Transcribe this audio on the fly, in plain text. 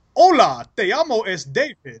Hola, te llamo es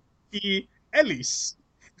David y Ellis.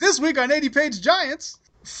 This week on 80 Page Giants,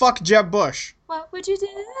 fuck Jeb Bush. What would you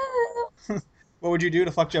do? What would you do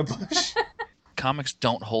to fuck Jeb Bush? Comics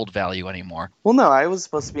don't hold value anymore. Well, no, I was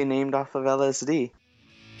supposed to be named off of LSD.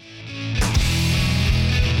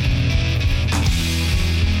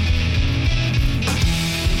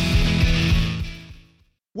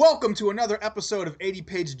 Welcome to another episode of 80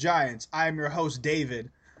 Page Giants. I am your host, David.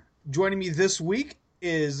 Joining me this week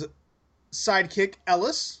is sidekick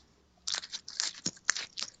Ellis.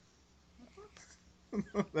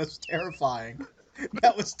 That's terrifying.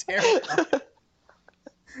 That was terrifying.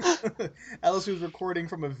 Ellis was recording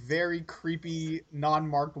from a very creepy,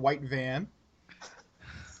 non-marked white van.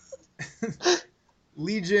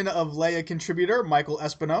 Legion of Leia contributor, Michael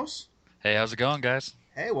Espinos. Hey, how's it going, guys?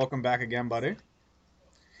 Hey, welcome back again, buddy.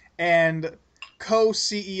 And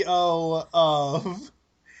co-CEO of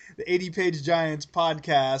the 80 Page Giants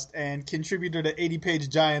podcast and contributor to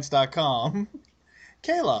 80pagegiants.com,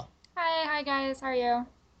 Kayla. Hi guys, how are you?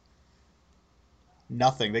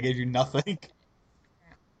 Nothing. They gave you nothing.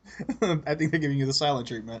 I think they're giving you the silent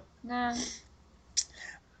treatment. Nah.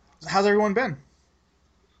 How's everyone been?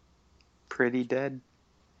 Pretty dead.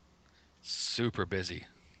 Super busy.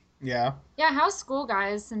 Yeah. Yeah, how's school,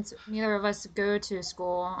 guys, since neither of us go to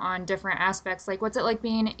school on different aspects? Like, what's it like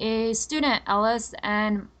being a student, Ellis,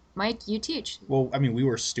 and Mike, you teach? Well, I mean, we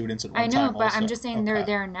were students at one I know, time but also. I'm just saying they're Okay.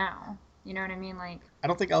 there now. You know what I mean? Like, I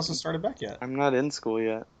don't think Elsa started back yet. I'm not in school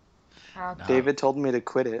yet. oh, No. David told me to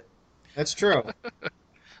quit it. That's true.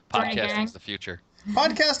 Join a gang. Podcasting's the future.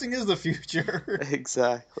 Podcasting is the future.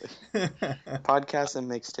 Exactly. Podcasts and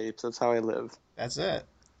mixtapes. That's how I live. That's it.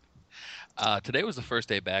 Today was the first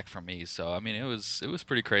day back for me, so I mean it was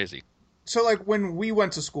pretty crazy. So, like, when we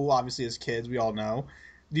went to school, obviously as kids, we all know.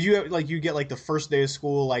 Did you you get like the first day of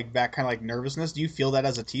school, like that kind of like nervousness? Do you feel that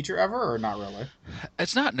as a teacher ever, or not really?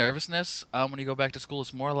 It's not nervousness when you go back to school.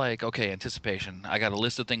 It's more like, okay, anticipation. I got a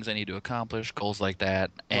list of things I need to accomplish, goals like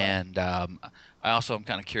that, Right. and I also am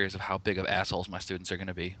kind of curious of how big of assholes my students are going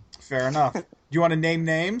to be. Fair enough. Do you want to name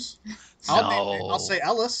names? I'll name No. names. I'll say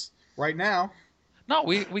Ellis right now. No,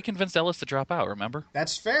 we convinced Ellis to drop out. Remember?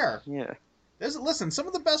 That's fair. Yeah. Listen, some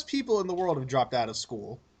of the best people in the world have dropped out of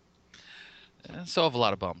school. And so have a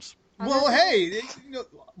lot of bums. Well, hey,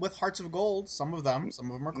 with hearts of gold, some of them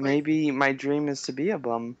are crazy. Maybe my dream is to be a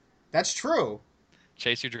bum. That's true.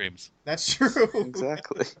 Chase your dreams. That's true.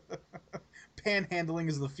 Exactly. Panhandling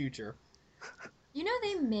is the future. You know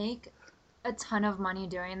they make a ton of money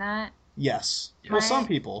doing that. Yes. Yeah. Well, some Right.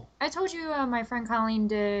 people. I told you my friend Colleen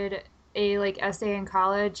did a essay in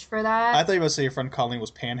college for that. I thought you were going to say your friend Colleen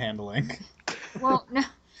was panhandling. Well, no.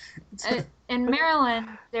 In Maryland,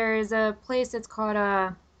 there's a place that's called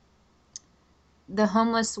the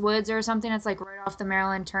Homeless Woods or something. It's like right off the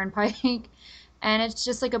Maryland Turnpike, and it's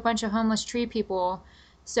just like a bunch of homeless tree people.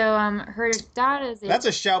 So her dad is That's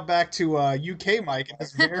a shout back to UK Mike and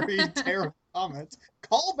his very terrible comment.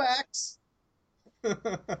 Callbacks.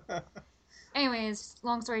 Anyways,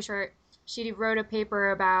 long story short, she wrote a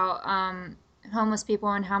paper about homeless people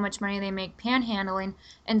and how much money they make panhandling,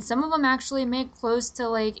 and some of them actually make close to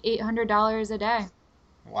like $800 a day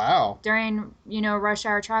Wow. during rush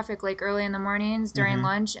hour traffic, like early in the mornings, during Mhm.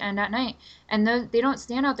 lunch, and at night. And they don't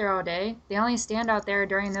stand out there all day. They only stand out there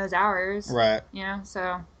during those hours. Right.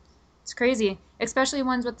 So it's crazy, especially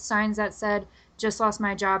ones with signs that said "Just lost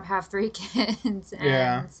my job, have 3 kids." And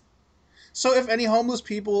Yeah. So if any homeless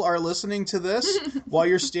people are listening to this while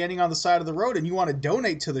you're standing on the side of the road and you want to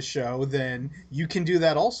donate to the show, then you can do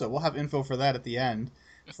that also. We'll have info for that at the end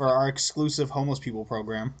for our exclusive homeless people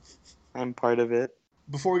program. I'm part of it.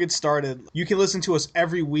 Before we get started, you can listen to us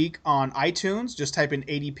every week on iTunes. Just type in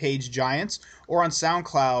 80 Page Giants or on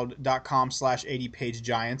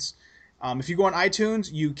SoundCloud.com/80pagegiants. If you go on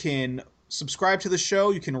iTunes, you can subscribe to the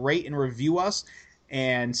show. You can rate and review us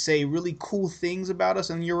and say really cool things about us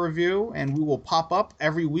in your review, and we will pop up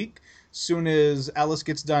every week soon as Ellis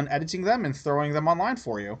gets done editing them and throwing them online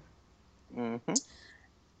for you. Mm-hmm.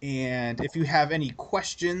 And if you have any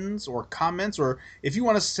questions or comments, or if you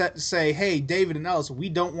want to say, hey, David and Ellis, we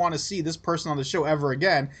don't want to see this person on the show ever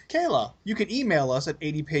again, Kayla, you can email us at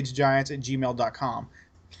 80pagegiants@gmail.com.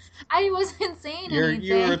 I wasn't saying You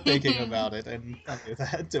anything. were thinking about it, and I knew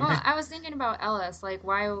that to me. Well, I was thinking about Ellis. Like,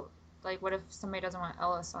 why? Like, what if somebody doesn't want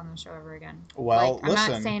Ellis on the show ever again? Well, like, I'm not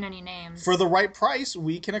listen, saying any names. for the right price,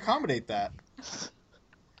 we can accommodate that.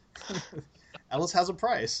 Ellis has a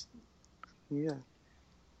price. Yeah.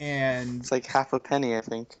 And It's like half a penny, I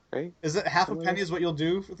think, right? is it half a something penny like- is what you'll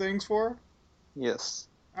do for things for? Yes.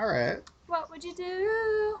 All right. What would you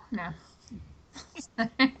do? No.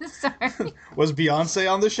 Sorry. Was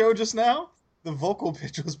Beyonce on the show just now? The vocal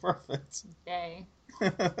pitch was perfect. Day.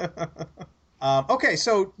 Okay,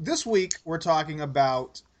 so this week we're talking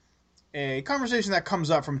about a conversation that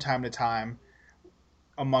comes up from time to time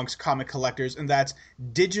amongst comic collectors, and that's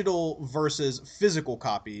digital versus physical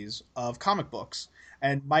copies of comic books.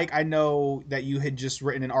 And Mike, I know that you had just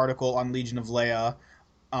written an article on Legion of Leia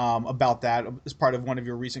about that as part of one of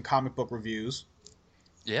your recent comic book reviews.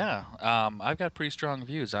 Yeah, I've got pretty strong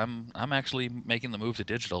views. I'm actually making the move to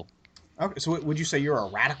digital. Okay, so would you say you're a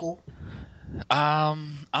radical?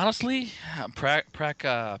 Honestly, I'm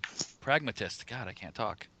pragmatist. God, I can't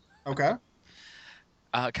talk. Okay.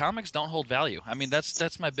 Comics don't hold value. I mean,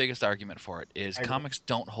 that's my biggest argument for it. Is I agree. comics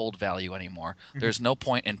don't hold value anymore. Mhm. There's no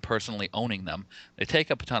point in personally owning them. They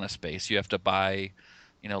take up a ton of space. You have to buy,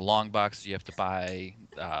 long boxes. You have to buy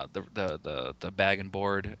the bag and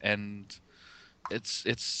board, and it's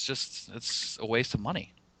a waste of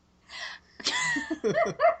money.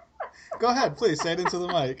 Go ahead, please say it into the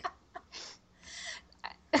mic.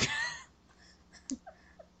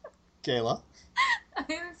 Kayla.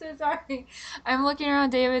 I'm so sorry. I'm looking around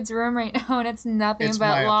David's room right now, and it's nothing It's but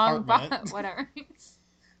my long apartment. whatever.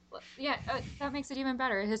 Yeah, that makes it even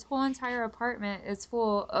better. His whole entire apartment is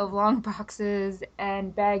full of long boxes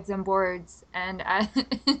and bags and boards, and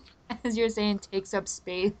as you're saying, takes up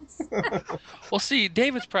space. Well, see,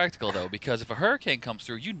 David's practical though, because if a hurricane comes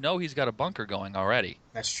through, he's got a bunker going already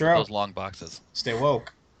That's with true. those long boxes. Stay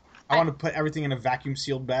woke. I I- want to put everything in a vacuum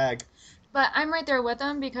sealed bag. But I'm right there with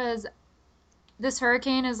him because this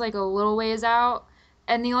hurricane is like a little ways out,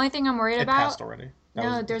 and the only thing I'm worried It about. passed already. That No,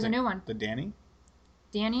 was the there's a thing. new one. The Danny?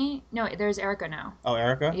 Danny? No, there's Erica now. Oh,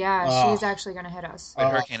 Erica? Yeah, Oh. she's actually gonna hit us. Wait,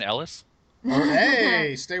 Hurricane Ellis?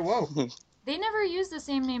 Hey, stay woke. They never use the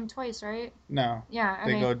same name twice, right? No, Yeah.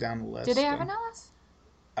 they Okay. go down the list. Did they have and- an Ellis?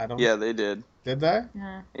 I don't. Yeah, they did. Did they?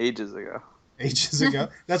 Yeah. Ages ago. Ages ago.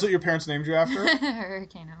 That's what your parents named you after?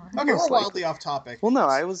 Hurricane Ellis. Okay, we're Most wildly off topic. Well, no,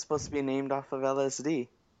 I was supposed to be named off of LSD,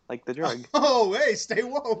 like the drug. Oh, hey, stay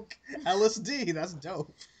woke. LSD, that's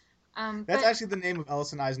dope. That's But actually the name of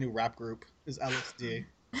Ellis and I's new rap group, is LSD.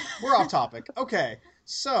 We're off topic. Okay,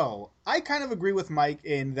 so I kind of agree with Mike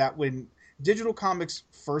in that when digital comics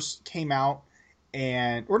first came out,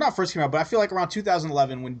 or not first came out, but I feel like around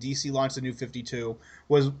 2011 when DC launched the New 52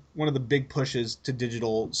 was one of the big pushes to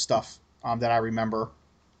digital stuff that I remember.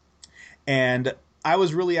 And I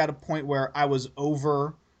was really at a point where I was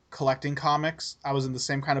over collecting comics. I was in the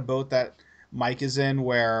same kind of boat that Mike is in,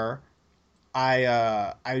 where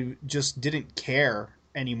I just didn't care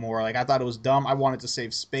anymore. Like, I thought it was dumb. I wanted to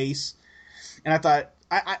save space, and I thought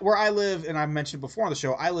where I live, and I mentioned before on the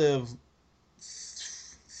show, I live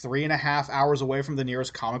 3.5 hours away from the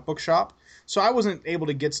nearest comic book shop. So I wasn't able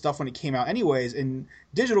to get stuff when it came out anyways, and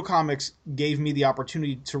digital comics gave me the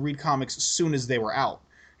opportunity to read comics as soon as they were out.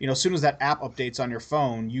 As soon as that app updates on your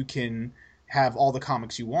phone, you can have all the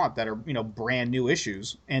comics you want that are, brand new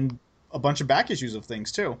issues, and a bunch of back issues of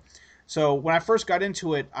things too. So when I first got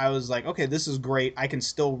into it, I was like, okay, this is great. I can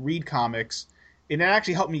still read comics. And it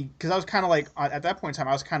actually helped me, because I was kind of like, at that point in time,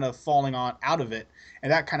 I was kind of falling out of it.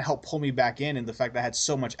 And that kind of helped pull me back in the fact that I had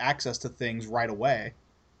so much access to things right away.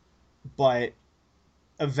 But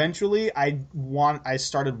eventually, I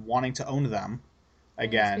started wanting to own them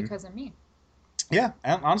again. It's because of me. Yeah,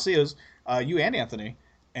 and honestly, it was you and Anthony.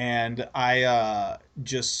 And I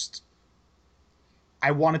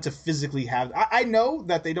wanted to physically have. I know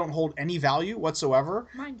that they don't hold any value whatsoever.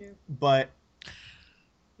 Mine do. But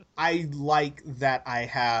I like that I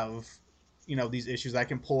have, these issues. I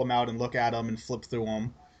can pull them out and look at them and flip through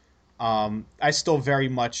them. I still very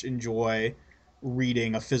much enjoy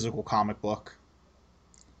reading a physical comic book.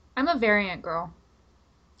 I'm a variant girl.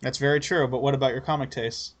 That's very true, but what about your comic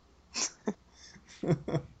tastes?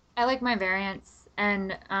 I like my variants,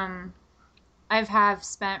 and I've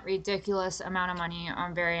spent ridiculous amount of money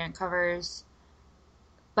on variant covers,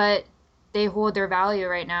 but they hold their value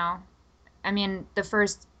right now. I mean, the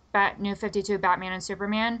first New 52 Batman and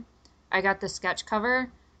Superman, I got the sketch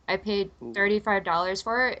cover. I paid $35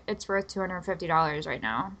 for it. It's worth $250 right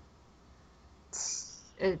now.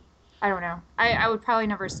 I don't know. I would probably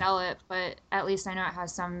never sell it, but at least I know it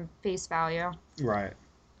has some face value. Right.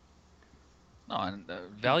 No, and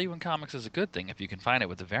value in comics is a good thing if you can find it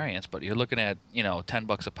with the variants, but you're looking at,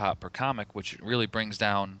 $10 a pop per comic, which really brings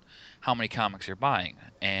down how many comics you're buying.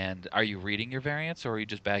 And are you reading your variants, or are you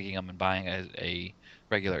just bagging them and buying a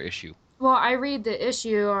regular issue? Well, I read the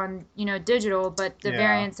issue on, digital, but the Yeah.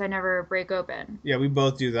 variants I never break open. Yeah, we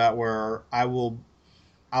both do that where I'll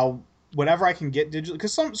whatever I can get digitally,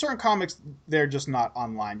 because some certain comics they're just not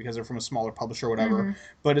online because they're from a smaller publisher or whatever. Mm-hmm.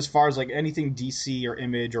 But as far as like anything DC or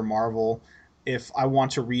Image or Marvel, if I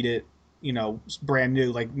want to read it, brand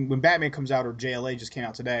new, like when Batman comes out or JLA just came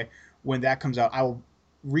out today, when that comes out, I will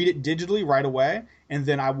read it digitally right away, and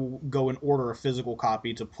then I will go and order a physical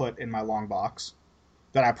copy to put in my long box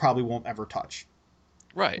that I probably won't ever touch.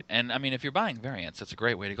 Right. And I mean, if you're buying variants, that's a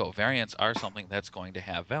great way to go. Variants are something that's going to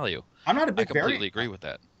have value. I'm not a I big completely variant guy. agree with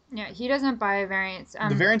that. Yeah, he doesn't buy variants.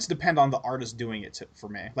 The variants depend on the artist doing it for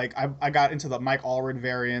me. Like I got into the Mike Allred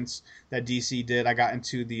variants that DC did. I got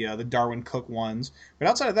into the Darwin Cook ones. But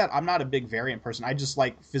outside of that, I'm not a big variant person. I just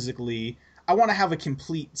like physically. I want to have a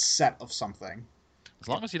complete set of something. As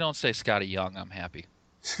long as you don't say Scotty Young, I'm happy.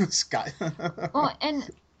 Scott. Well, and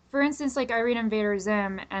for instance, like I read Invader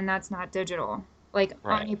Zim, and that's not digital. Like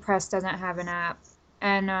Right. OmniPress doesn't have an app,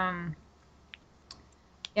 and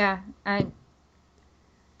yeah, and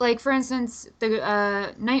like for instance, the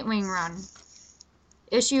Nightwing run,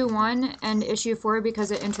 issue 1 and issue 4, because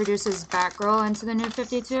it introduces Batgirl into the New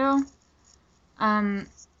 52.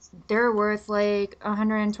 They're worth like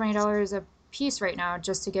 $120 a piece right now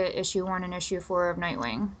just to get issue 1 and issue 4 of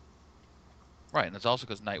Nightwing. Right, and it's also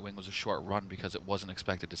because Nightwing was a short run because it wasn't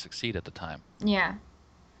expected to succeed at the time. Yeah,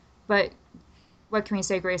 but what can we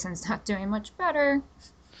say? Grayson's not doing much better.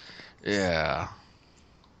 Yeah.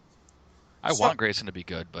 I want Grayson to be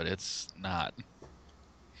good, but it's not.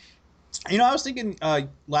 I was thinking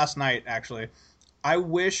last night, actually, I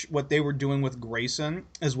wish what they were doing with Grayson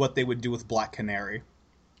is what they would do with Black Canary.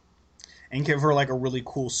 And give her like a really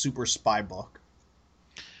cool super spy book.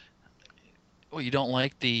 Well, you don't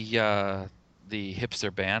like the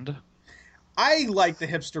hipster band? I like the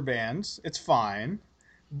hipster bands. It's fine.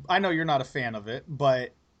 I know you're not a fan of it,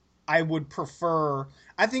 but I would prefer.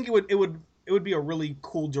 I think it would be a really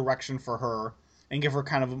cool direction for her and give her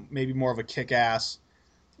kind of maybe more of a kick-ass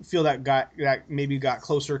feel that maybe got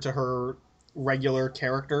closer to her regular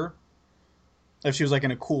character. If she was like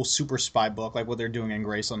in a cool super spy book, like what they're doing in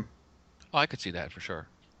Grayson. Oh, I could see that for sure.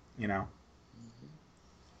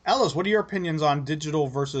 Ellis, what are your opinions on digital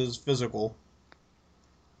versus physical?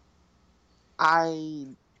 I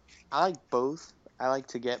like both. I like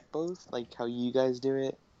to get both, like how you guys do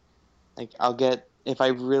it. Like I'll get, if I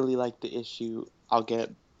really like the issue, I'll get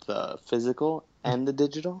the physical and the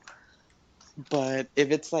digital. But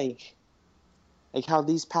if it's like how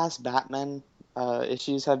these past Batman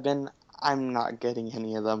issues have been, I'm not getting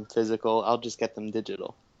any of them physical. I'll just get them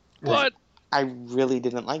digital. What? I really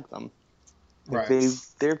didn't like them. Like Right.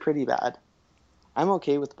 they're pretty bad. I'm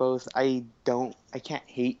okay with both. I can't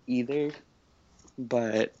hate either,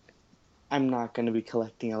 but I'm not going to be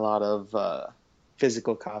collecting a lot of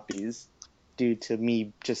physical copies due to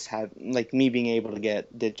me just me being able to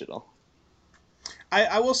get digital.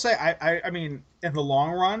 I will say, I mean, in the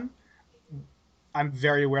long run, I'm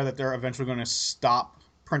very aware that they're eventually going to stop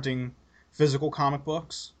printing physical comic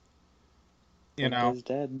books. Is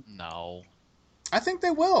dead. No. I think they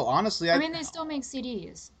will, honestly. I mean, they still make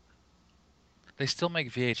CDs. They still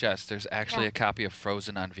make VHS. There's actually Yeah. a copy of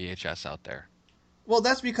Frozen on VHS out there. Well,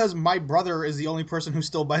 that's because my brother is the only person who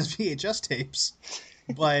still buys VHS tapes.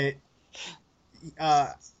 But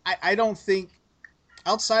I don't think,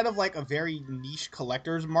 outside of like a very niche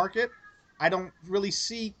collector's market, I don't really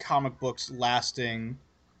see comic books lasting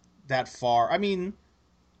that far. I mean,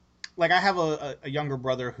 like I have a younger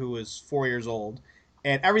brother who is 4 years old,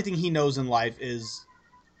 and everything he knows in life is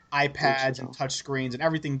iPads and touch screens and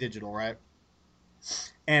everything digital, right?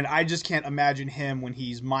 And I just can't imagine him when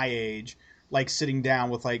he's my age, like sitting down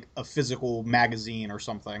with like a physical magazine or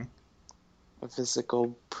something. A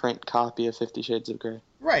physical print copy of 50 Shades of Grey.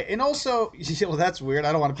 Right, and also, well, that's weird.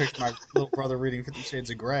 I don't want to picture my little brother reading 50 Shades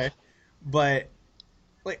of Grey, but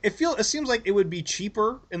like it seems like it would be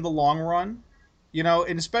cheaper in the long run,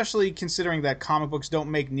 and especially considering that comic books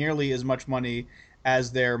don't make nearly as much money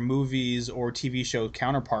as their movies or TV show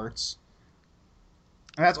counterparts.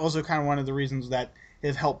 And that's also kind of one of the reasons that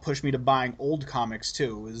have helped push me to buying old comics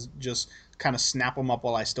too, is just kind of snap them up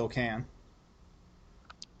while I still can.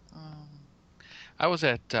 I was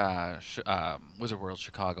at Wizard World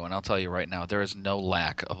Chicago, and I'll tell you right now, there is no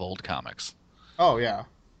lack of old comics. Oh yeah.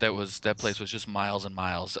 That place was just miles and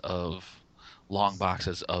miles of long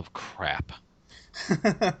boxes of crap.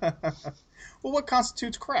 Well, what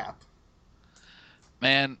constitutes crap?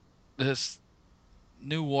 Man, this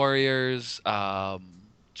New Warriors,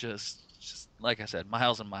 just like I said,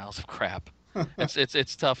 miles and miles of crap.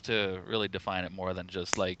 It's tough to really define it more than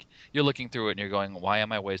just like you're looking through it and you're going, why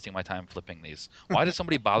am I wasting my time flipping these? Why did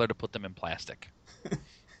somebody bother to put them in plastic?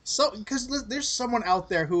 So, because there's someone out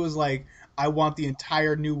there who is like, I want the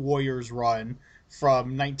entire New Warriors run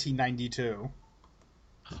from 1992.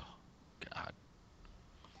 God.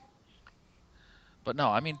 But no,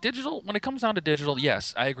 I mean digital. When it comes down to digital,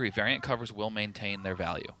 yes, I agree. Variant covers will maintain their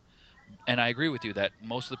value, and I agree with you that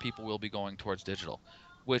most of the people will be going towards digital,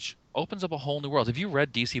 which opens up a whole new world. Have you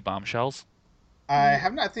read DC Bombshells? I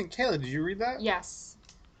have not. I think Kayla, did you read that? Yes.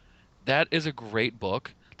 That is a great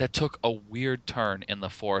book that took a weird turn in the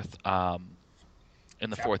fourth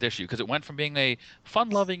issue because it went from being a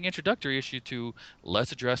fun-loving introductory issue to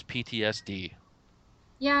let's address PTSD.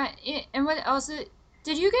 Yeah, and what else?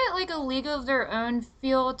 Did you get like a League of Their Own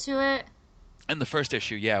feel to it? In the first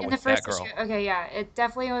issue, yeah, In the with first Batgirl. issue, okay, yeah, it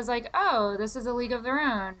definitely was like, oh, this is a League of Their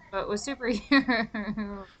Own, but with superhero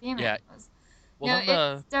Yeah. females. Well, No,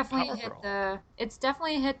 then the Power Girl. it's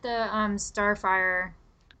definitely hit the Starfire.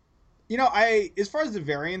 You know, as far as the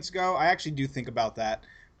variants go, I actually do think about that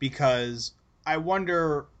because I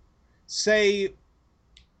wonder, say,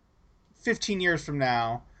 15 years from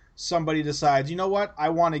now, somebody decides, you know what, I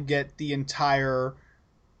want to get the entire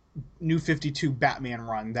New 52 Batman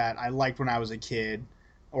run that I liked when I was a kid,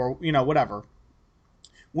 or whatever.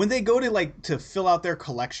 When they go to to fill out their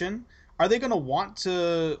collection, are they going to want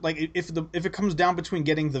to if it comes down between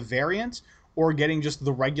getting the variant or getting just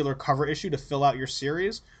the regular cover issue to fill out your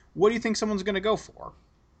series? What do you think someone's going to go for?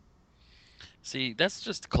 See, that's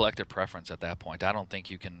just collective preference at that point. I don't think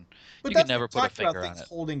you can But you can that's never what put a talking about finger on things it.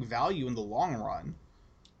 holding value in the long run.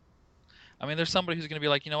 I mean, there's somebody who's going to be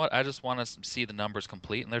like, you know what? I just want to see the numbers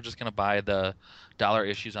complete, and they're just going to buy the dollar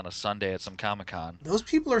issues on a Sunday at some Comic Con. Those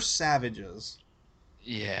people are savages.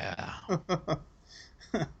 Yeah.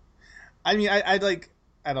 I mean, I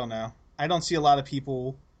don't know. I don't see a lot of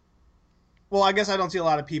people. Well, I guess I don't see a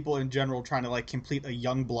lot of people in general trying to complete a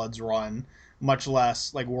Youngbloods run, much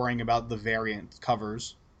less worrying about the variant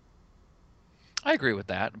covers. I agree with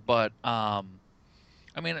that, but I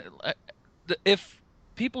mean, if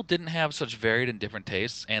people didn't have such varied and different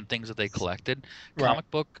tastes and things that they collected, Right.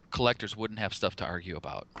 comic book collectors wouldn't have stuff to argue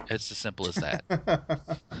about. It's as simple as that.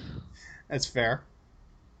 That's fair.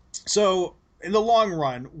 So, in the long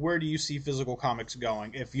run, where do you see physical comics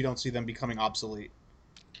going if you don't see them becoming obsolete?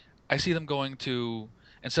 I see them going to,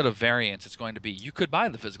 instead of variants, it's going to be you could buy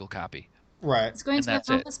the physical copy, Right. It's going and to the that's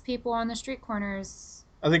it. homeless people on the street corners,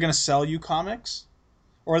 Are they going to sell you comics?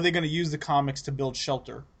 Or are they going to use the comics to build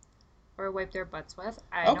shelter? or wipe their butts with.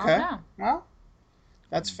 I Okay. don't know. Well,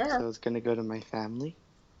 that's fair. So it's gonna go to my family.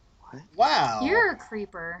 What? Wow. You're a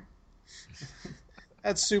creeper.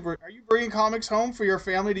 That's super. Are you bringing comics home for your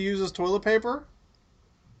family to use as toilet paper?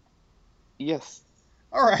 Yes.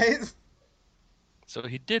 All right. So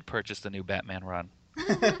he did purchase the new Batman run.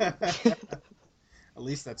 At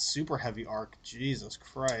least that super heavy arc. Jesus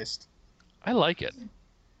Christ. I like it.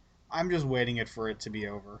 I'm just waiting for it to be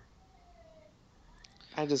over.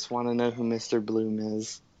 I just want to know who Mr. Bloom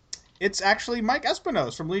is. It's actually Mike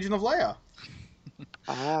Espinosa from Legion of Leia.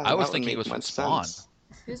 I was that would thinking it make was from much Spawn. sense.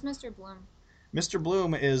 Who's Mr. Bloom? Mr.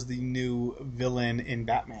 Bloom is the new villain in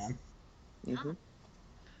Batman. Mm-hmm.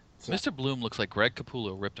 So, Mr. Bloom looks like Greg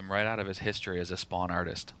Capullo ripped him right out of his history as a Spawn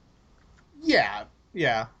artist. yeah.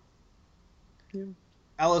 Yeah.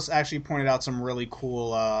 Ellis actually pointed out some really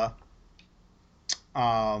cool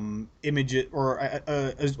image or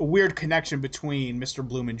a weird connection between Mr.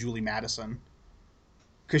 Bloom and Julie Madison,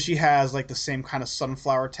 because she has the same kind of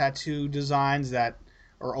sunflower tattoo designs that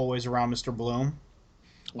are always around Mr. Bloom.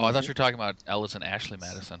 Oh, I thought you were talking about Ellis and Ashley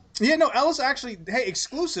Madison. Yeah, no, Ellis actually. Hey,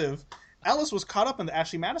 exclusive. Ellis was caught up in the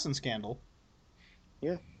Ashley Madison scandal.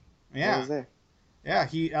 Yeah. I Yeah, was there. yeah.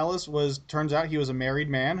 Ellis was. Turns out he was a married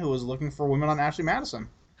man who was looking for women on Ashley Madison.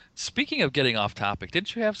 Speaking of getting off topic,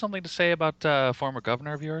 didn't you have something to say about a former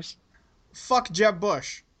governor of yours? Fuck Jeb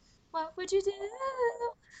Bush. What would you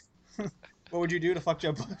do? What would you do to fuck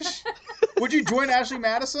Jeb Bush? Would you join Ashley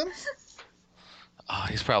Madison? Oh,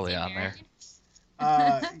 he's probably on there.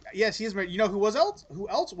 Yes, he is married. You know who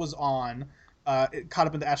else was on caught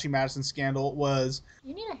up in the Ashley Madison scandal was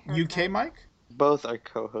You need a haircut. UK Mike, Both are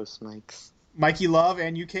co-host mics. Mikey Love,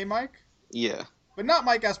 and UK Mike, Yeah. but not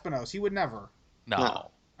Mike Espinosa. He would never. No.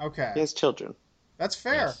 No. Okay, He has children. that's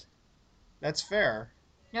fair. Yes. That's fair.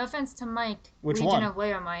 No offense to Mike. Which Legion one? of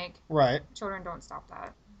Leia Mike. Right. Children don't stop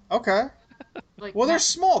that. Okay. Like, Well, no- they're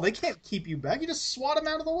small. They can't keep you back. You just swat them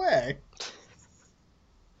out of the way.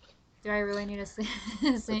 Do I really need to say?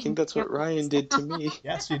 I think that's what Ryan did to me.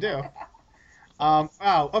 Yes, you do.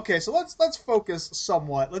 Wow. Okay, so let's focus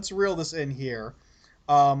somewhat. Let's reel this in here.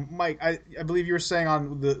 Mike, I believe you were saying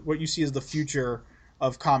on what you see as the future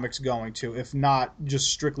of comics going to, if not just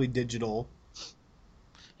strictly digital.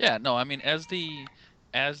 Yeah, no, I mean as the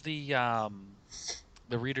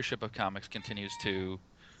the readership of comics continues to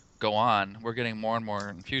go on, we're getting more and more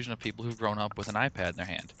infusion of people who've grown up with an iPad in their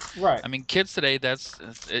hand. Right. I mean, kids today,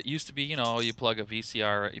 it used to be, you plug a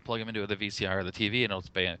VCR, you plug them into the VCR or the TV,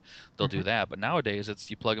 and they'll do that. But nowadays,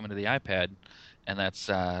 it's you plug them into the iPad, and that's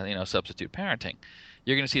substitute parenting.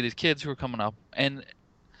 You're going to see these kids who are coming up, and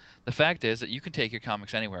the fact is that you can take your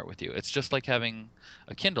comics anywhere with you. It's just like having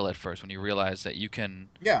a Kindle at first when you realize that you can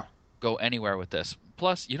Yeah. go anywhere with this.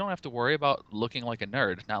 Plus, you don't have to worry about looking like a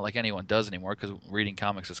nerd. Not like anyone does anymore, because reading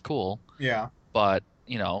comics is cool. Yeah. But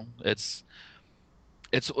it's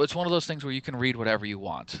one of those things where you can read whatever you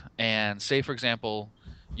want. And say, for example,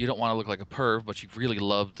 you don't want to look like a perv, but you really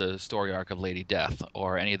love the story arc of Lady Death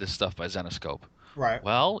or any of this stuff by Zenoscope. Right.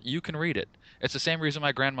 Well, you can read it. It's the same reason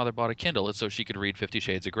my grandmother bought a Kindle. It's so she could read 50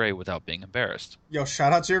 Shades of Grey without being embarrassed. Yo,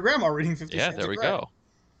 shout out to your grandma reading 50 Yeah, Shades there of we Grey. go.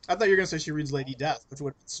 I thought you were going to say she reads Lady Death, which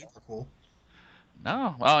would have been super cool.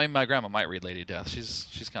 No, well, I mean, my grandma might read Lady Death.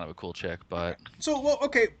 She's kind of a cool chick, but So,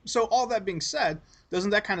 so all that being said,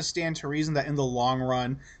 doesn't that kind of stand to reason that in the long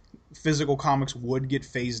run, physical comics would get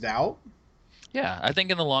phased out? yeah, I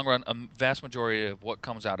think in the long run, a vast majority of what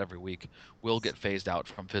comes out every week will get phased out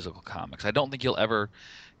from physical comics. I don't think you'll ever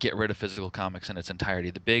get rid of physical comics in its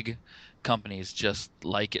entirety. The big companies just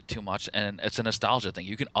like it too much, and it's a nostalgia thing.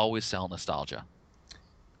 You can always sell nostalgia.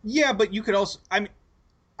 Yeah, but you could also,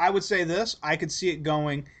 I would say this, I could see it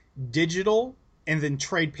going digital and then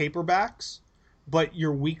trade paperbacks, but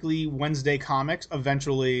your weekly Wednesday comics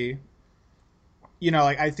eventually,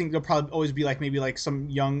 like I think there'll probably always be maybe some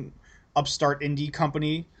young upstart indie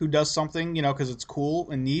company who does something, because it's cool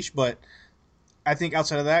and niche, but I think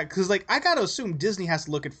outside of that, because I gotta assume Disney has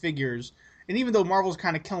to look at figures, and even though Marvel's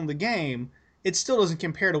kind of killing the game, it still doesn't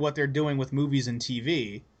compare to what they're doing with movies and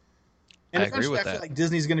TV. And I agree with I feel that. like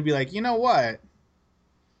Disney's going to be like, you know what?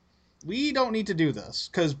 We don't need to do this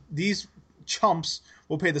because these chumps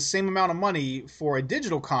will pay the same amount of money for a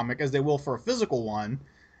digital comic as they will for a physical one,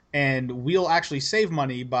 and we'll actually save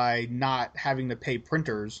money by not having to pay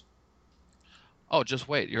printers. Oh, just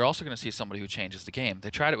wait. You're also going to see somebody who changes the game. They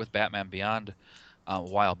tried it with Batman Beyond a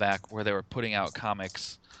while back, where they were putting out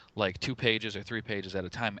comics like 2 pages or 3 pages at a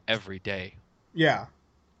time every day. Yeah.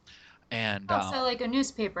 And Also, like a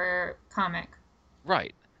newspaper comic.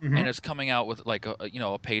 right. Mm-hmm. And it's coming out with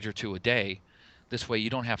a page or 2 a day. This way you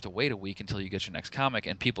don't have to wait a week until you get your next comic,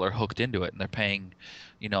 and people are hooked into it, and they're paying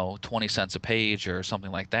 20 cents a page or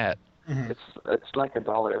something like that. Mm-hmm. It's like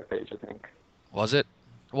 $1 a page, I think. Was it?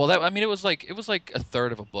 Well, it was like a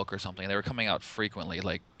third of a book or something. They were coming out frequently.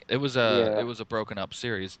 Like it was a broken up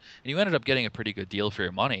series, and you ended up getting a pretty good deal for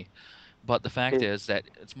your money. But the fact is that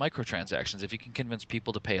it's microtransactions. If you can convince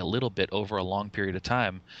people to pay a little bit over a long period of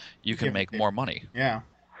time, you can make more money. Yeah.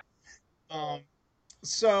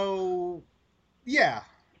 So, yeah,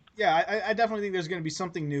 I definitely think there's going to be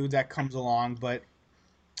something new that comes along, but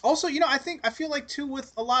also, I feel like too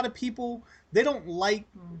with a lot of people, they don't like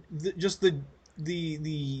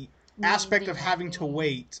the aspect of having to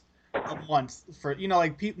wait a month for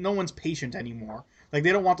no one's patient anymore. Like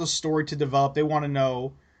they don't want the story to develop. They want to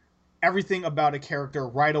know everything about a character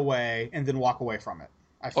right away and then walk away from it.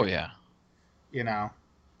 I feel, Oh yeah.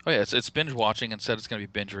 Oh yeah, it's binge watching instead. It's going to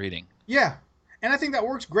be binge reading. Yeah. And I think that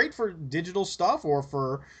works great for digital stuff or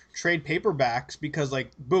for trade paperbacks because,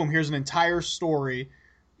 boom, here's an entire story,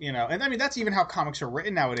 And I mean, that's even how comics are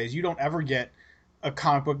written nowadays. You don't ever get a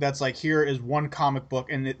comic book that's here is one comic book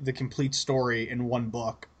and the complete story in one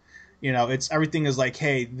book. It's everything is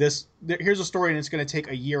hey, here's a story and it's going to take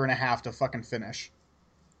a year and a half to fucking finish.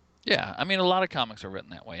 Yeah, I mean, a lot of comics are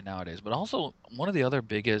written that way nowadays. But also, one of the other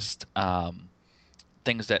biggest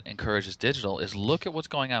things that encourages digital is look at what's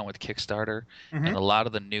going on with Kickstarter and a lot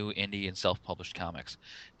of the new indie and self-published comics.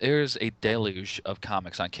 There's a deluge of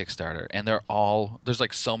comics on Kickstarter, and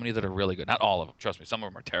there's so many that are really good. Not all of them, trust me. Some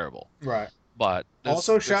of them are terrible. Right. But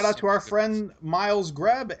also, shout out to our friend Miles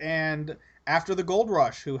Greb and After the Gold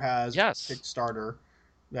Rush, who has Kickstarter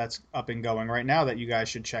that's up and going right now that you guys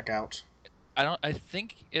should check out. I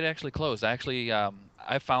think it actually closed. Actually,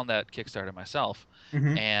 I found that Kickstarter myself.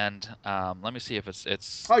 And let me see if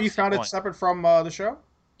it's. Oh, you found it separate from the show?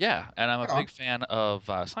 Yeah, and I'm a big fan of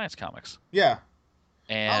science comics. Yeah,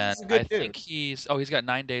 and I think he's got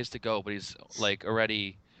 9 days to go, but he's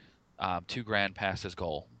already $2,000 past his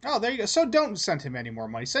goal. Oh, there you go. So don't send him any more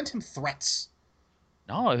money. Send him threats.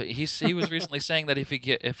 No, he was recently saying that if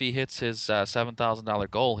he hits his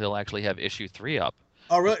 $7,000 goal, he'll actually have issue 3 up.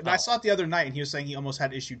 Oh, really? I saw it the other night, and he was saying he almost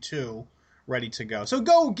had issue 2 ready to go. So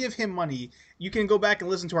go give him money. You can go back and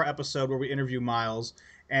listen to our episode where we interview Miles,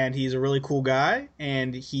 and he's a really cool guy,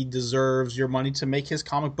 and he deserves your money to make his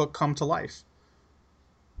comic book come to life.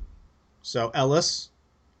 So, Ellis,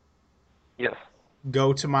 Yes.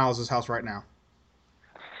 Go to Miles's house right now.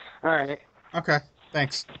 All right. Okay,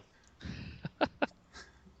 thanks.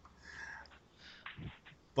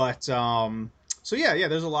 But so yeah,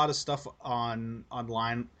 there's a lot of stuff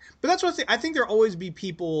online. But that's what I think there'll always be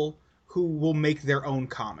people who will make their own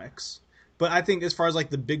comics. But I think as far as like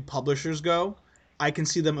the big publishers go, I can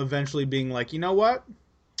see them eventually being like, you know what?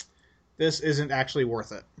 This isn't actually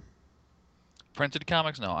worth it. Printed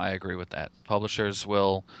comics, no, I agree with that. Publishers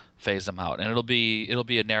will phase them out, and it'll be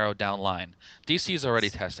a narrowed down line. DC's already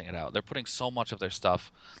testing it out. They're putting so much of their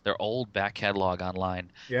stuff, their old back catalog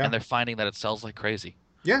online, Yeah. and they're finding that it sells like crazy.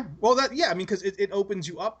 Yeah, well, I mean, because it opens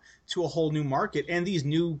you up to a whole new market, and these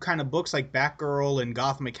new kind of books like Batgirl and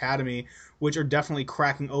Gotham Academy, which are definitely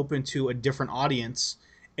cracking open to a different audience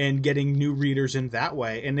and getting new readers in that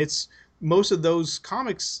way. And most of those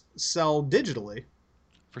comics sell digitally.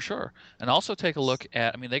 For sure. And also take a look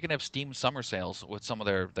at, I mean, they can have Steam summer sales with some of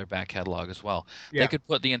their back catalog as well. Yeah. They could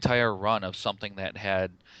put the entire run of something that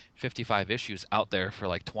had 55 issues out there for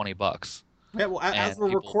like $20. Yeah, well, as And we're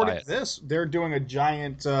people recording buy it. this, they're doing a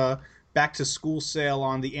giant back-to-school sale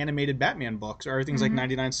on the animated Batman books. Everything's like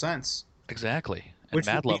 99 cents. Exactly. And Which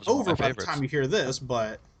Mad will Love's be one of over my by the favorites. time you hear this,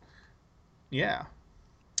 but yeah.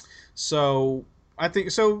 So I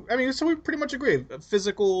think so. I mean, so we pretty much agree.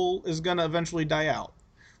 Physical is gonna eventually die out,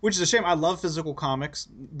 which is a shame. I love physical comics.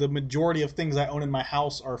 The majority of things I own in my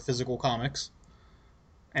house are physical comics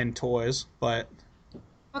and toys, but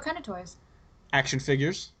What kind of toys? action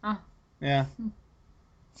figures. Oh. Yeah.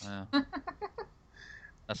 Yeah.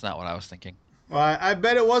 That's not what I was thinking. Well, I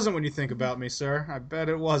bet it wasn't when you think about me, sir. I bet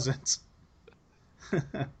it wasn't.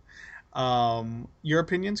 Your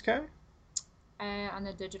opinions, Kay? On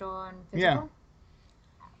the digital and Yeah.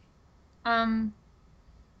 physical?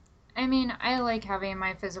 I mean, I like having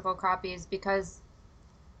my physical copies because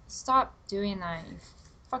stop doing that, you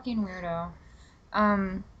fucking weirdo.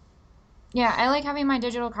 Yeah, I like having my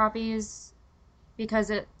digital copies because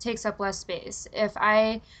it takes up less space. If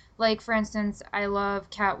I, like, for instance, I love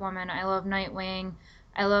Catwoman, I love Nightwing,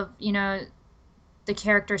 I love, the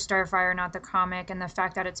character Starfire, not the comic, and the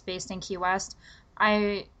fact that it's based in Key West,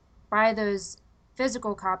 I buy those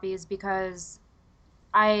physical copies because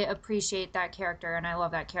I appreciate that character and I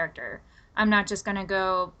love that character. I'm not just going to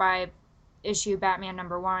go buy issue Batman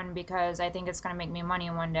 #1 because I think it's going to make me money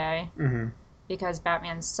one day Mm-hmm. because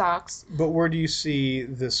Batman sucks. But where do you see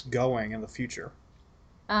this going in the future?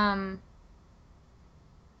 I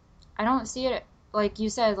don't see it like you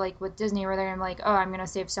said, like with Disney, where they're like, oh, I'm going to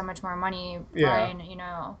save so much more money Yeah. buying,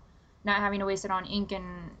 not having to waste it on ink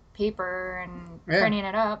and paper and Yeah. printing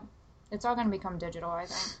it up. It's all going to become digital, I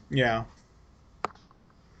think. Yeah.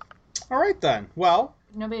 All right then. Well,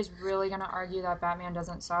 Nobody's really going to argue that Batman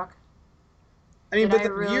doesn't suck. I mean, Did but I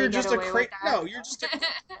really you're get just a away with that? no.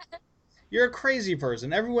 You're a crazy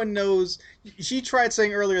person. Everyone knows. She tried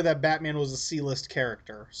saying earlier that Batman was a C-list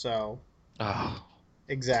character. So Oh,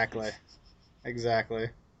 exactly.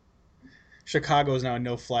 Chicago is now a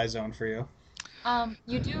no-fly zone for you.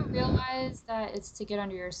 You do realize that it's to get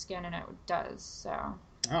under your skin, and it does, so.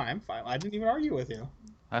 Oh, I'm fine. I didn't even argue with you.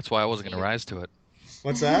 that's why I wasn't going to rise to it.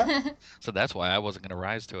 What's that? So that's why I wasn't going to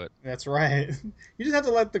rise to it. That's right. You just have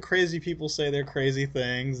to let the crazy people say their crazy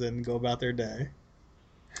things and go about their day.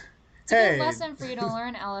 It's a Hey. good lesson for you to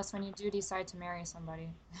learn, Ellis, when you do decide to marry somebody.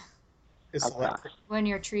 It's Okay. like, When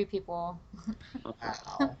you're tree people.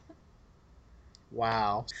 wow.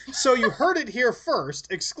 Wow. So you heard it here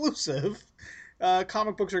first, exclusive.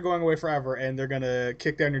 Comic books are going away forever, and they're going to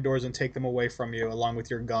kick down your doors and take them away from you, along with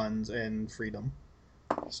your guns and freedom.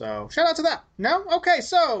 So, shout out to that. No? Okay,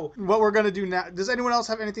 so what we're going to do now... Does anyone else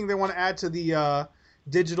have anything they want to add to the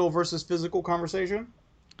digital versus physical conversation?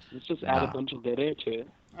 Let's just add a Nah. bunch of dead air to it.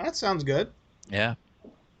 That sounds good. Yeah.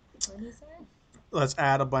 What did you say? Let's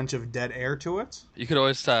add a bunch of dead air to it. You could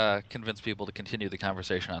always convince people to continue the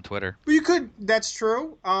conversation on Twitter. But you could... That's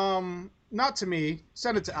true. Not to me.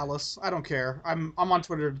 Send it to Ellis. I don't care. I'm on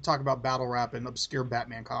Twitter to talk about battle rap and obscure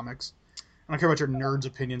Batman comics. I don't care about your nerds'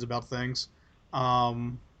 opinions about things.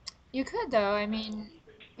 You could, though. I mean,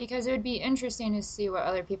 because it would be interesting to see what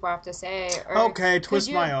other people have to say. Or Okay, twist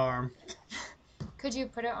you- my arm. Could you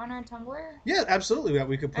put it on our Tumblr? Yeah, absolutely.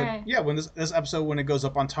 We could put. Alright. Yeah, when this episode when it goes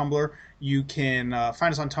up on Tumblr, you can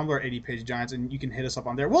find us on Tumblr at 80 Page Giants, and you can hit us up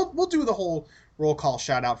on there. We'll do the whole roll call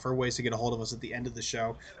shout out for ways to get a hold of us at the end of the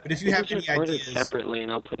show. But if you have any just record it ideas, separately,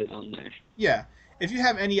 and I'll put it on there. yeah, if you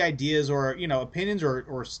have any ideas or opinions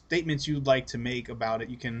or statements you'd like to make about it,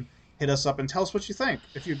 you can hit us up and tell us what you think.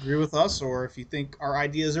 If you agree with us or if you think our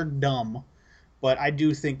ideas are dumb, but I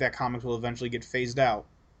do think that comics will eventually get phased out.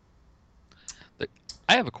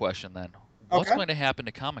 I have a question then. What's Okay. going to happen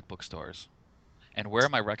to comic book stores? And where are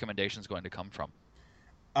my recommendations going to come from?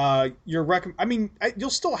 You'll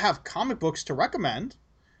still have comic books to recommend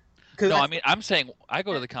because No, I mean, I'm saying I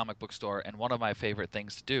go to the comic book store, and one of my favorite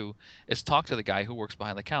things to do is talk to the guy who works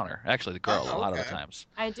behind the counter. Actually, the girl, a oh, lot of the okay. times.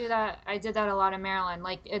 I do that. I did that a lot in Maryland.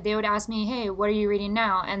 Like they would ask me, "Hey, what are you reading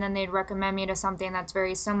now?" And then they'd recommend me to something that's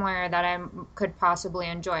very similar that could possibly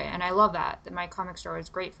enjoy. And I love that. That my comic store is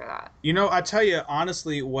great for that. I tell you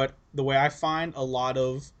honestly, what the way I find a lot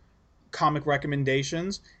of comic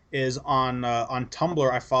recommendations is on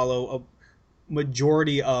Tumblr. I follow a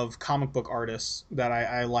majority of comic book artists that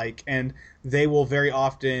I like, and they will very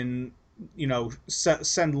often,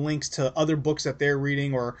 send links to other books that they're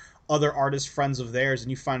reading or other artist friends of theirs,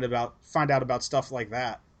 and you find out about stuff like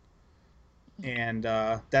that. And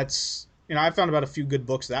that's I found about a few good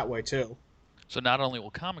books that way too. So not only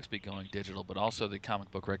will comics be going digital, but also the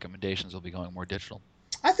comic book recommendations will be going more digital.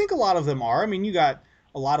 I think a lot of them are. I mean, you got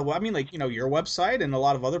a lot of. I mean, like your website and a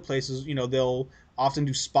lot of other places. They'll often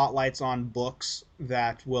do spotlights on books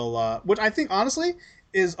that will, which I think honestly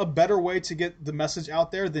is a better way to get the message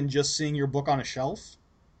out there than just seeing your book on a shelf.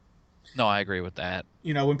 No, I agree with that.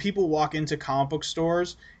 When people walk into comic book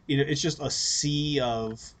stores, it's just a sea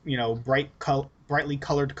of brightly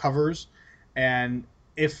colored covers, and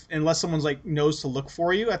if unless someone's like knows to look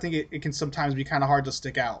for you, I think it can sometimes be kind of hard to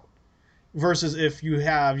stick out. Versus if you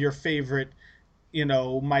have your favorite,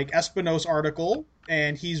 Mike Espinosa article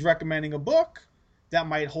and he's recommending a book, that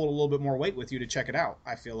might hold a little bit more weight with you to check it out.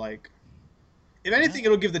 I feel like, if anything,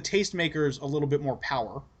 it'll give the tastemakers a little bit more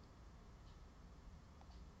power,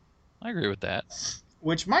 I agree with that.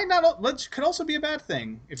 which might not, which could also be a bad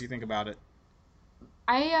thing if you think about it.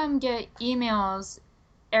 I get emails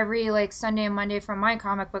every like Sunday and Monday from my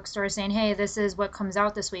comic book store saying, "Hey, this is what comes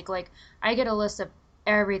out this week." Like I get a list of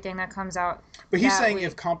everything that comes out. But he's that saying week.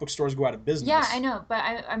 if comic book stores go out of business. Yeah, I know, but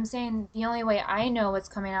I'm saying the only way I know what's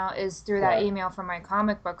coming out is through that Right. email from my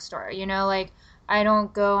comic book store. Like I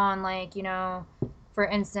don't go on like, for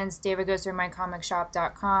instance, David goes through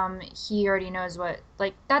mycomicshop.com. He already knows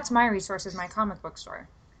like that's my resources, my comic book store.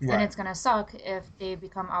 Right. And it's going to suck if they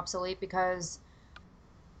become obsolete because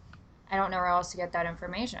I don't know where else to get that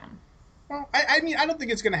information. Well, I mean, I don't think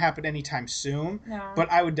it's going to happen anytime soon, No. but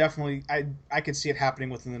I would definitely, I could see it happening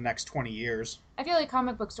within the next 20 years. I feel like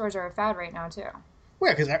comic book stores are a fad right now too.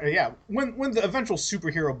 Well, because when the eventual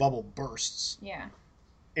superhero bubble bursts, Yeah.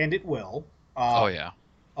 and it will, Oh yeah.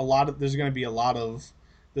 there's going to be a lot of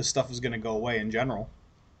this stuff is going to go away in general.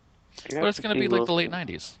 But it's going to be like the late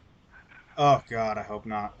 90s. Oh God, I hope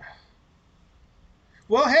not.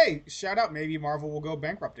 Well, hey, shout out, maybe Marvel will go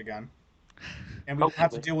bankrupt again, and we don't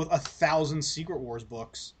have to Hopefully. deal with 1,000 Secret Wars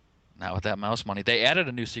books. Not with that mouse money. They added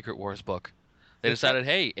a new Secret Wars book. They decided,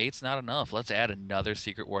 hey, 8's not enough. Let's add another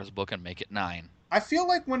Secret Wars book and make it 9. I feel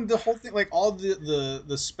like when the whole thing, like all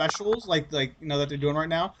the specials, like that they're doing right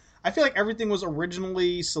now, I feel like everything was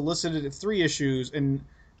originally solicited at 3 issues, and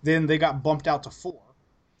then they got bumped out to 4.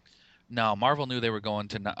 No, Marvel knew they were going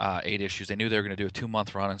to 8 issues. They knew they were going to do a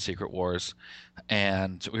 2-month run in Secret Wars,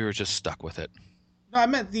 and we were just stuck with it. No, I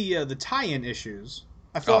meant the tie-in issues.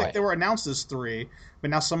 I feel like yeah. they were announced as 3, but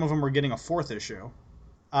now some of them are getting a 4th issue.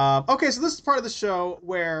 Okay, so this is part of the show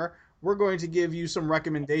where we're going to give you some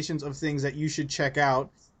recommendations of things that you should check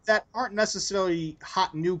out that aren't necessarily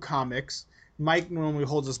hot new comics. Mike normally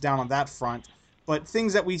holds us down on that front, but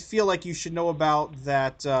things that we feel like you should know about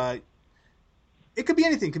that. It could be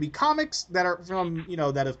anything. It could be comics that are from,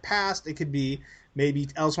 that have passed. It could be maybe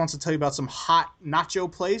Ellis wants to tell you about some hot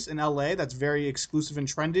nacho place in LA that's very exclusive and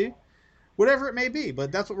trendy. Whatever it may be,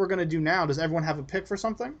 but that's what we're going to do now. Does everyone have a pick for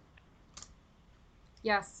something?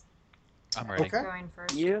 Yes. I'm ready. Okay. Going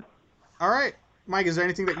first. Yeah. All right. Mike, is there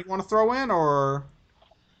anything that you want to throw in, or?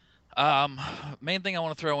 Main thing I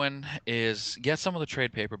want to throw in is get some of the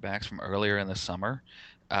trade paperbacks from earlier in the summer.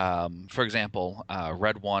 For example,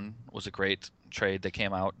 Red One was a great trade that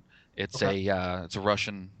came out. It's Okay. it's a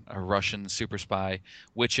Russian super spy,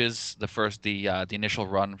 which is the initial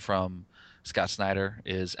run from Scott Snyder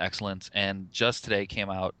is excellent. And just today came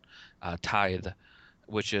out Tithe,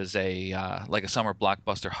 which is like a summer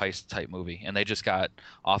blockbuster heist type movie, and they just got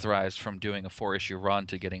authorized from doing a 4-issue run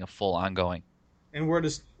to getting a full ongoing. And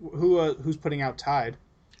who's putting out Tide?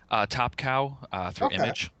 Top Cow through Okay.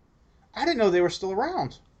 Image. I didn't know they were still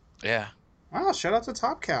around. Yeah. Wow, shout out to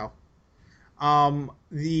Top Cow.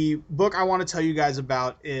 The book I want to tell you guys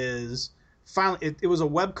about is finally it was a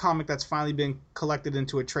webcomic that's finally been collected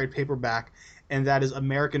into a trade paperback, and that is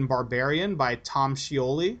American Barbarian by Tom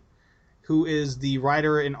Scioli, who is the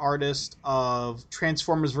writer and artist of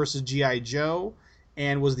Transformers vs. G.I. Joe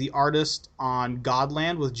and was the artist on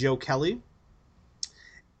Godland with Joe Kelly.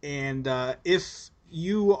 And if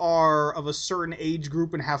you are of a certain age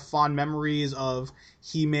group and have fond memories of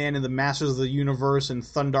He-Man and the Masters of the Universe and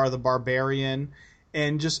Thundar the Barbarian,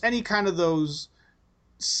 and just any kind of those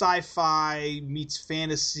sci-fi meets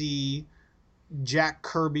fantasy, Jack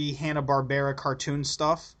Kirby, Hanna-Barbera cartoon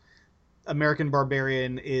stuff, American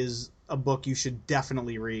Barbarian is a book you should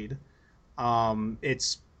definitely read.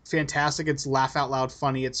 It's fantastic. It's laugh out loud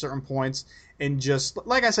funny at certain points. And just,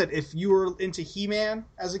 like I said, if you were into He-Man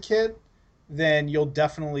as a kid, then you'll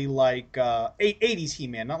definitely like 80s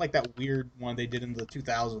He-Man, not like that weird one they did in the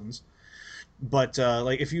 2000s. But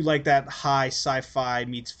like if you like that high sci-fi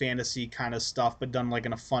meets fantasy kind of stuff, but done like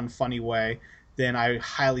in a fun, funny way, then I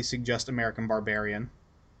highly suggest American Barbarian.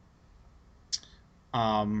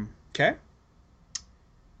 Okay.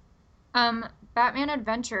 Batman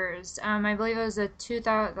Adventures. I believe it was a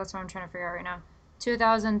 2000. That's what I'm trying to figure out right now.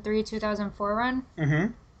 2003, 2004 run. Mm-hmm.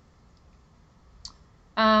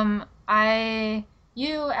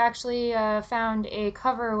 You actually found a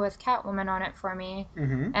cover with Catwoman on it for me,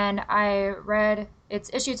 Mm-hmm. and I read it's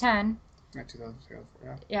issue 10. Yeah, 2004,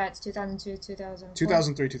 yeah. Yeah, it's 2002, 2004.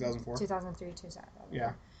 2003, 2004. 2003, 2004.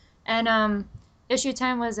 Yeah. And issue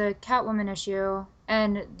 10 was a Catwoman issue,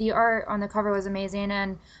 and the art on the cover was amazing.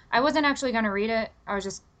 And I wasn't actually going to read it. I was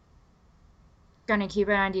just going to keep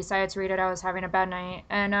it, and I decided to read it. I was having a bad night.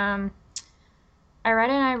 And I read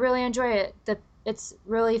it, and I really enjoy it. It's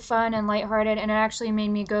really fun and lighthearted, and it actually made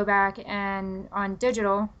me go back and on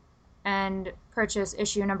digital and purchase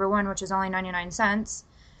issue number 1, which is only 99 cents.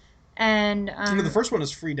 And the first one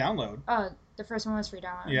is free download. Oh, the first one was free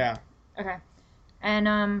download. Yeah. Okay.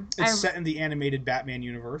 And It's set in the animated Batman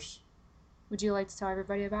universe. would you like to tell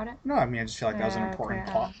everybody about it? No, I mean I just feel like that was an important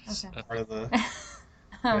Okay, part of the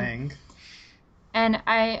thing. And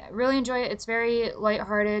I really enjoy it. It's very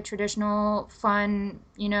lighthearted, traditional, fun,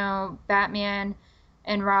 Batman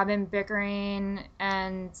and Robin bickering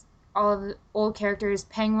and all of the old characters.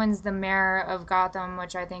 Penguin's the mayor of Gotham,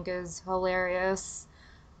 which I think is hilarious.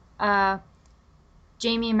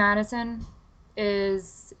 Jamie Madison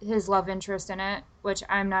is his love interest in it, which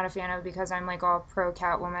I'm not a fan of because I'm like all pro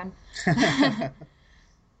Catwoman.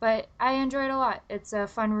 But I enjoy it a lot. It's a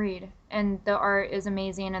fun read, and the art is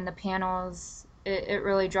amazing, and the panels, it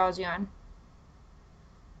really draws you in.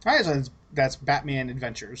 All right, so that's Batman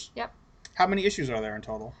Adventures. Yep. How many issues are there in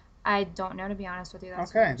total? I don't know, to be honest with you.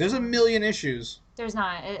 That's Okay, there's 1 million issues. There's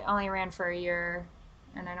not. It only ran for a year,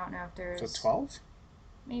 and I don't know if there's... So 12?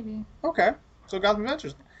 Maybe. Okay, so Gotham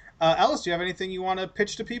Adventures. Alice, do you have anything you want to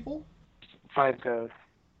pitch to people? Five Ghosts.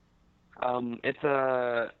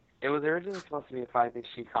 It was originally supposed to be a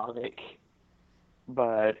 5-issue comic,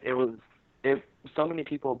 but so many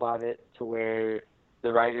people bought it to where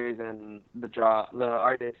the writers and the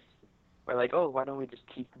artists were like, oh, why don't we just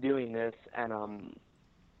keep doing this? And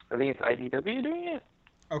I think it's IDW doing it.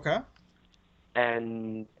 Okay.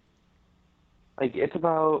 And like it's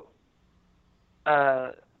about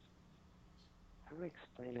how do I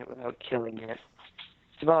explain it without killing it?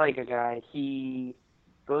 It's about like a guy, he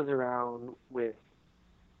goes around with,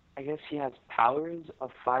 I guess he has powers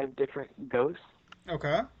of 5 different ghosts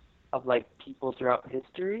Okay. of like people throughout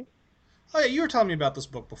history. Oh yeah, you were telling me about this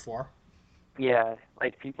book before. Yeah,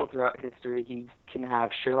 like people throughout history. He can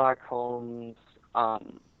have Sherlock Holmes.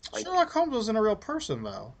 Sherlock Holmes wasn't a real person,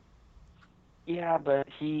 though. Yeah, but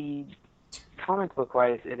comic book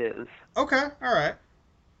wise, it is. Okay, all right.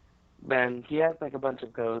 Then he has like a bunch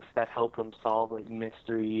of ghosts that help him solve like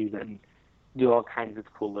mysteries and do all kinds of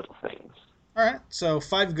cool little things. All right, so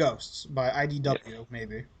 5 Ghosts by IDW,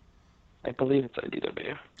 maybe. I believe it's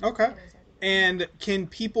IDW. Okay. And can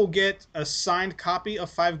people get a signed copy of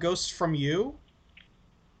 5 Ghosts from you?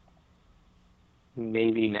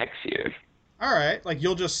 Maybe next year. All right, like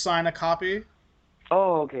you'll just sign a copy?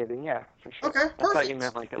 Oh, okay, then yeah, for sure. Okay, I thought perfect. you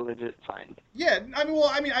meant like a legit signed. Yeah,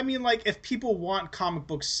 I mean, like if people want comic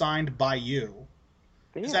books signed by you,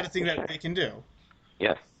 But is yeah, that a thing for that sure. they can do?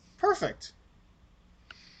 Yes. Perfect.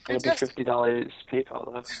 It'll be Fantastic. $50 PayPal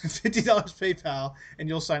though. $50 PayPal, and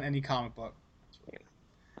you'll sign any comic book.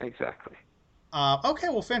 Exactly. Okay,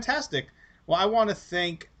 well, fantastic. Well, I want to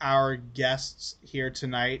thank our guests here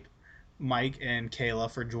tonight, Mike and Kayla,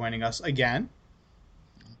 for joining us again.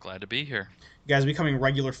 I'm glad to be here. You guys are becoming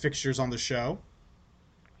regular fixtures on the show.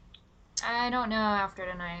 I don't know after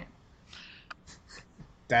tonight.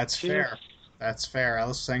 That's Cheers. fair. That's fair. I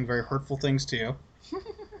was saying very hurtful things to you.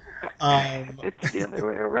 It's the other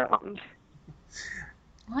way around.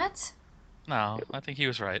 What? No, I think he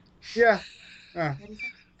was right. Yeah.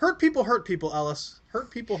 Hurt people, Ellis.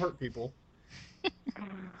 Hurt people, hurt people.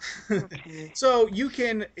 Okay. So you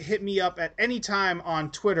can hit me up at any time on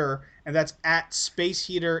Twitter, and that's at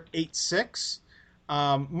SpaceHeater86.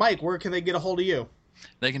 Mike, where can they get a hold of you?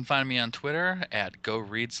 They can find me on Twitter at Go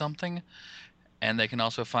Read Something, and they can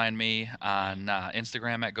also find me on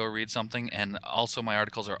Instagram at Go Read Something, and also my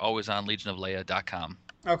articles are always on legionofleia.com.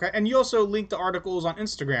 Okay, and you also link the articles on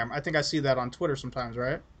Instagram. I think I see that on Twitter sometimes,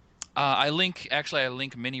 right? I link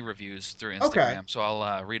mini reviews through Instagram. Okay. So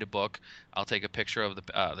I'll read a book, I'll take a picture of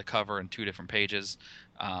the cover and 2 different pages,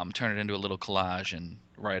 turn it into a little collage, and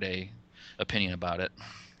write a opinion about it.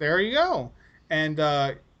 There you go. And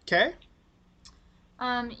Kay?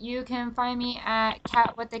 You can find me at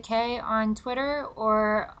Cat with the K on Twitter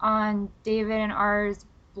or on David and R's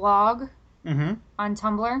blog Mm-hmm. on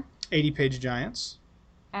Tumblr 80-Page Giants.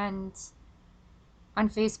 and on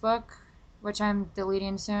Facebook, which I'm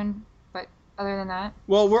deleting soon. But other than that,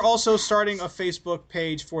 Well, we're also starting a Facebook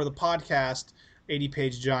page for the podcast,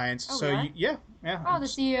 80-Page Giants. Oh, so really? yeah. the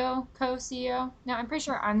CEO, co-CEO. No, I'm pretty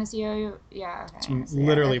sure I'm the CEO. Yeah, okay. It's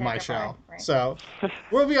literally okay, my okay, show. right. So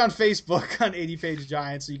we'll be on Facebook on 80-Page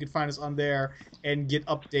Giants, so you can find us on there and get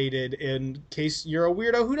updated in case you're a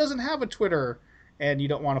weirdo who doesn't have a Twitter and you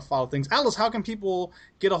don't want to follow things. Alice, how can people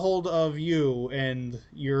get a hold of you and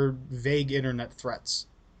your vague internet threats?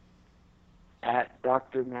 At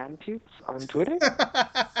Dr. Mantoots on Twitter.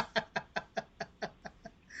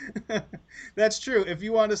 That's true. If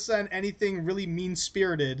you want to send anything really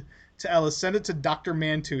mean-spirited to Ellis, send it to Dr.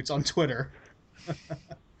 Mantoots on Twitter.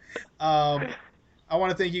 I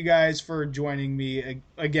want to thank you guys for joining me.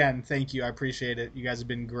 Again, thank you. I appreciate it. You guys have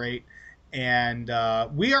been great. And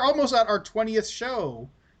we are almost at our 20th show.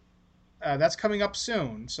 That's coming up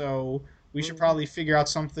soon. So we should probably figure out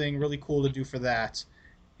something really cool to do for that.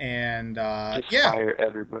 And Just yeah. fire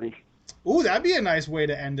everybody. Ooh, that'd be a nice way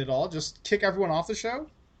to end it all. Just kick everyone off the show?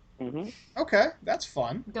 Mm-hmm. Okay, that's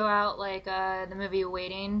fun. Go out like the movie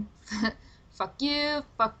Waiting. fuck you,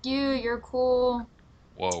 you're cool.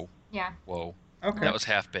 Whoa. Yeah. Whoa. Okay. That was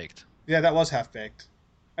half-baked. Yeah, that was Half-Baked.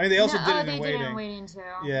 I mean, they also No, did it they in did Waiting. it in Waiting too.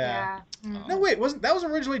 Yeah. Mm. No, wait, that was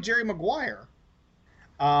originally Jerry Maguire.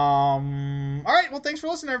 All right, well, thanks for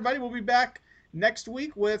listening, everybody. We'll be back next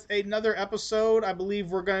week with another episode. I believe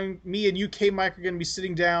me and UK Mike are going to be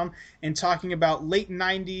sitting down and talking about late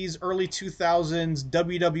 90s, early 2000s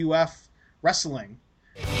WWF wrestling.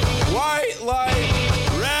 White light